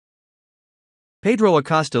Pedro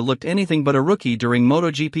Acosta looked anything but a rookie during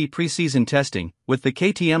MotoGP preseason testing, with the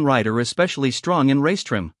KTM rider especially strong in race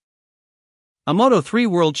trim. A Moto3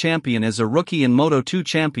 world champion as a rookie and Moto2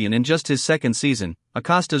 champion in just his second season,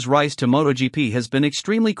 Acosta's rise to MotoGP has been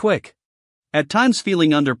extremely quick. At times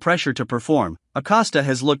feeling under pressure to perform, Acosta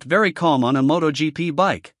has looked very calm on a MotoGP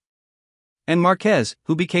bike. And Marquez,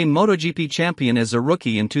 who became MotoGP champion as a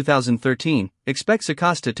rookie in 2013, expects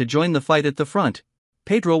Acosta to join the fight at the front.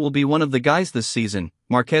 Pedro will be one of the guys this season,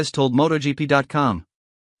 Marquez told MotoGP.com.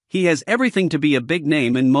 He has everything to be a big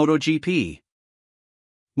name in MotoGP.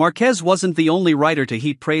 Marquez wasn't the only rider to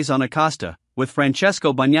heap praise on Acosta, with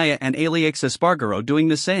Francesco Bagnaia and Alex Espargaro doing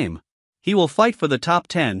the same. He will fight for the top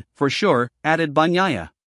 10, for sure, added Bagnaia.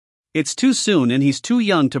 It's too soon and he's too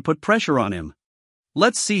young to put pressure on him.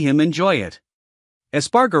 Let's see him enjoy it.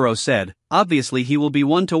 Espargaro said, obviously he will be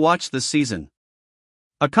one to watch this season.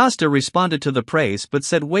 Acosta responded to the praise but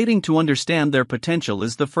said waiting to understand their potential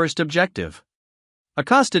is the first objective.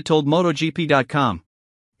 Acosta told MotoGP.com,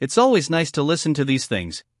 "It's always nice to listen to these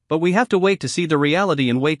things, but we have to wait to see the reality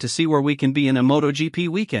and wait to see where we can be in a MotoGP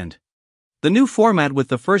weekend. The new format with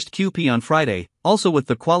the first QP on Friday, also with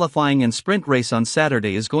the qualifying and sprint race on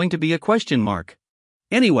Saturday is going to be a question mark.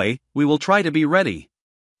 Anyway, we will try to be ready.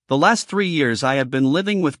 The last 3 years I have been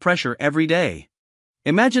living with pressure every day.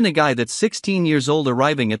 Imagine a guy that's 16 years old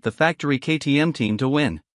arriving at the factory KTM team to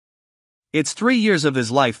win. It's 3 years of his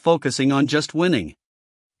life focusing on just winning.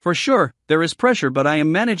 For sure, there is pressure, but I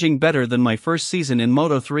am managing better than my first season in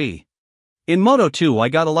Moto3. In Moto2 I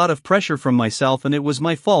got a lot of pressure from myself and it was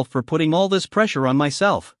my fault for putting all this pressure on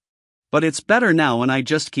myself. But it's better now and I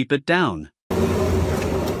just keep it down."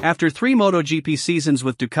 After 3 MotoGP seasons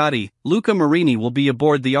with Ducati, Luca Marini will be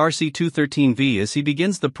aboard the RC213V as he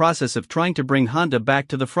begins the process of trying to bring Honda back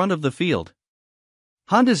to the front of the field.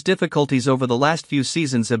 Honda's difficulties over the last few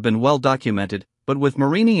seasons have been well documented, but with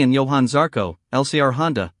Marini and Johan Zarco, LCR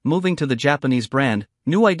Honda, moving to the Japanese brand,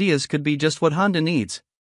 new ideas could be just what Honda needs.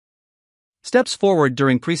 Steps forward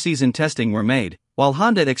during preseason testing were made, while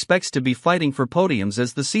Honda expects to be fighting for podiums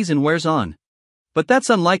as the season wears on. But that's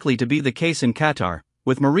unlikely to be the case in Qatar,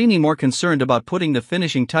 with Marini more concerned about putting the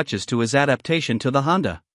finishing touches to his adaptation to the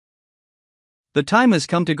Honda. "The time has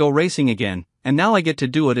come to go racing again, and now I get to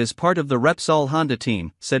do it as part of the Repsol Honda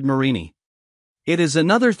team," said Marini. "It is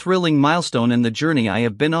another thrilling milestone in the journey I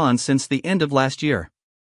have been on since the end of last year.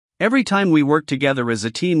 Every time we work together as a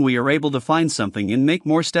team we are able to find something and make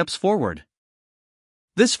more steps forward.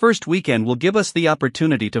 This first weekend will give us the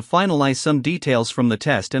opportunity to finalize some details from the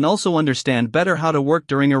test and also understand better how to work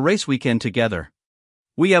during a race weekend together.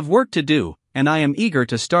 We have work to do, and I am eager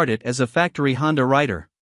to start it as a factory Honda rider."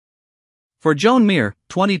 For Joan Mir,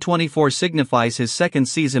 2024 signifies his second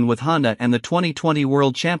season with Honda and the 2020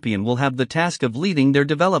 world champion will have the task of leading their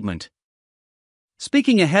development.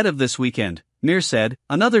 Speaking ahead of this weekend, Mir said,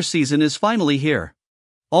 "Another season is finally here.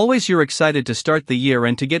 Always you're excited to start the year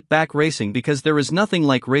and to get back racing because there is nothing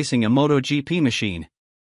like racing a MotoGP machine.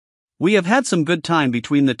 We have had some good time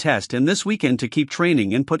between the test and this weekend to keep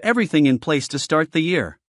training and put everything in place to start the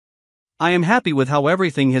year. I am happy with how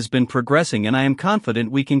everything has been progressing and I am confident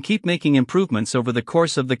we can keep making improvements over the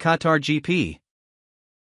course of the Qatar GP.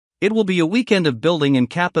 It will be a weekend of building and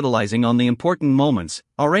capitalizing on the important moments.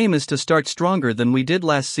 Our aim is to start stronger than we did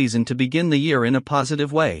last season to begin the year in a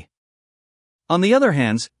positive way." On the other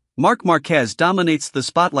hand, Marc Marquez dominates the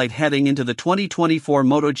spotlight heading into the 2024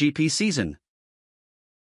 MotoGP season.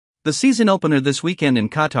 The season opener this weekend in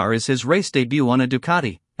Qatar is his race debut on a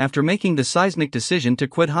Ducati, after making the seismic decision to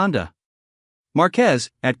quit Honda.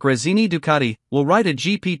 Marquez, at Gresini Ducati, will ride a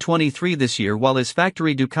GP23 this year while his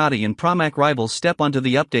factory Ducati and Pramac rivals step onto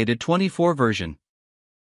the updated 24 version.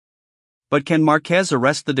 But can Marquez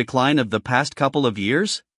arrest the decline of the past couple of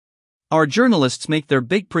years? Our journalists make their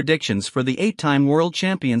big predictions for the 8-time world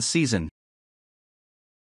champions season.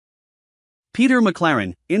 Peter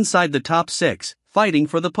McLaren, inside the top 6, fighting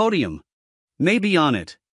for the podium. Maybe on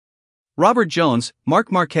it. Robert Jones,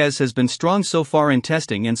 Marc Marquez has been strong so far in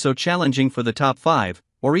testing and so challenging for the top 5,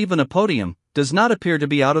 or even a podium, does not appear to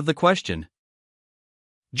be out of the question.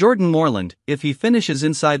 Jordan Moreland, if he finishes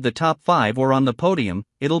inside the top 5 or on the podium,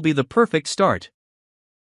 it'll be the perfect start.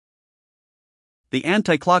 The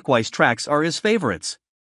anti-clockwise tracks are his favorites.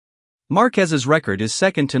 Marquez's record is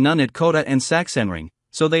second to none at Kota and Sachsenring,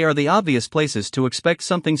 so they are the obvious places to expect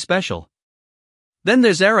something special. Then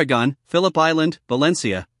there's Aragon, Phillip Island,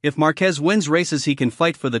 Valencia. If Marquez wins races he can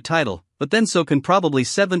fight for the title, but then so can probably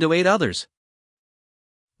 7 to 8 others.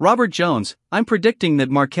 Robert Jones, I'm predicting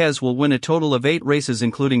that Marquez will win a total of 8 races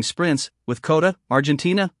including sprints, with Kota,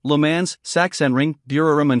 Argentina, Le Mans, Sachsenring,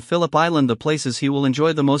 Buriram and Phillip Island the places he will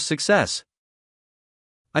enjoy the most success.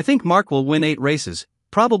 I think Marc will win 8 races,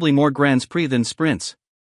 probably more Grands Prix than sprints.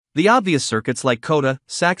 The obvious circuits like Kota,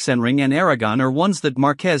 Sachsenring and Aragon are ones that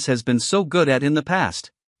Marquez has been so good at in the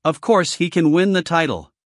past. Of course he can win the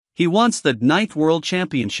title. He wants the 9th World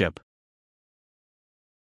Championship.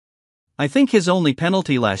 I think his only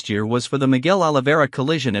penalty last year was for the Miguel Oliveira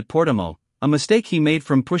collision at Portimao, a mistake he made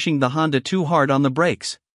from pushing the Honda too hard on the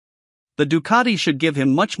brakes. The Ducati should give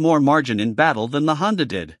him much more margin in battle than the Honda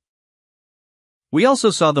did. We also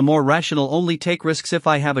saw the more rational only take risks if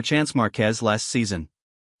I have a chance Marquez last season.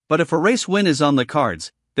 But if a race win is on the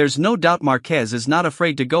cards, there's no doubt Marquez is not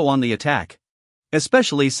afraid to go on the attack.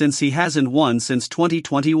 Especially since he hasn't won since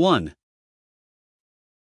 2021.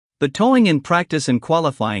 The towing in practice and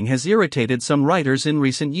qualifying has irritated some riders in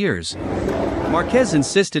recent years. Marquez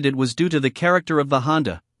insisted it was due to the character of the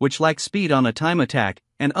Honda, which lacked speed on a time attack,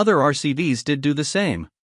 and other RCVs did do the same.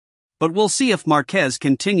 But we'll see if Marquez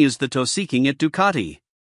continues the tow-seeking at Ducati.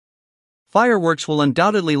 Fireworks will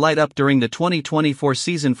undoubtedly light up during the 2024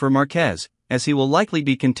 season for Marquez, as he will likely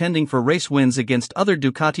be contending for race wins against other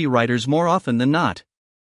Ducati riders more often than not.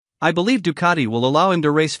 I believe Ducati will allow him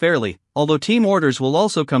to race fairly, although team orders will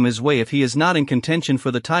also come his way if he is not in contention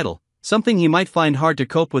for the title, something he might find hard to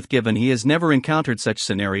cope with given he has never encountered such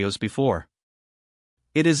scenarios before.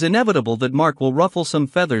 It is inevitable that Marc will ruffle some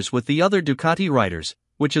feathers with the other Ducati riders,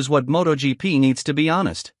 which is what MotoGP needs, to be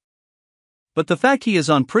honest. But the fact he is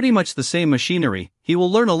on pretty much the same machinery, he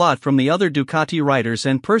will learn a lot from the other Ducati riders,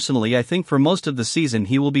 and personally I think for most of the season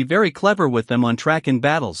he will be very clever with them on track and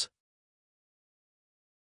battles.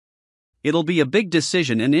 It'll be a big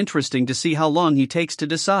decision and interesting to see how long he takes to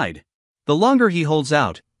decide. The longer he holds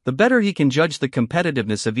out, the better he can judge the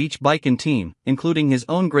competitiveness of each bike and team, including his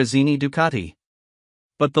own Gresini Ducati.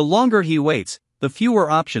 But the longer he waits, the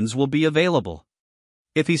fewer options will be available.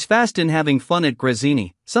 If he's fast in having fun at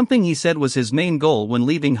Gresini, something he said was his main goal when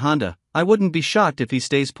leaving Honda, I wouldn't be shocked if he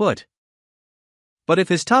stays put. But if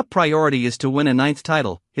his top priority is to win a 9th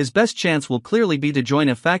title, his best chance will clearly be to join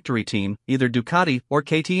a factory team, either Ducati or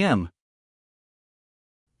KTM.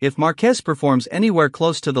 If Marquez performs anywhere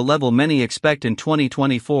close to the level many expect in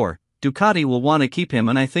 2024, Ducati will want to keep him,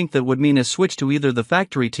 and I think that would mean a switch to either the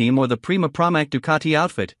factory team or the Prima Pramac Ducati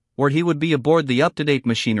outfit, where he would be aboard the up-to-date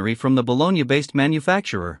machinery from the Bologna-based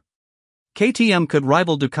manufacturer. KTM could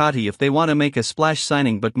rival Ducati if they want to make a splash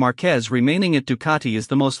signing, but Marquez remaining at Ducati is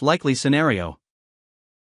the most likely scenario.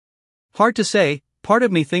 Hard to say, part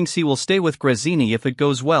of me thinks he will stay with Gresini if it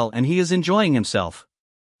goes well and he is enjoying himself.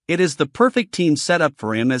 It is the perfect team setup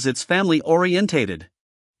for him as it's family-orientated.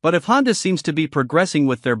 But if Honda seems to be progressing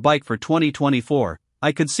with their bike for 2024,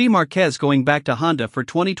 I could see Marquez going back to Honda for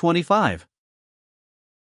 2025.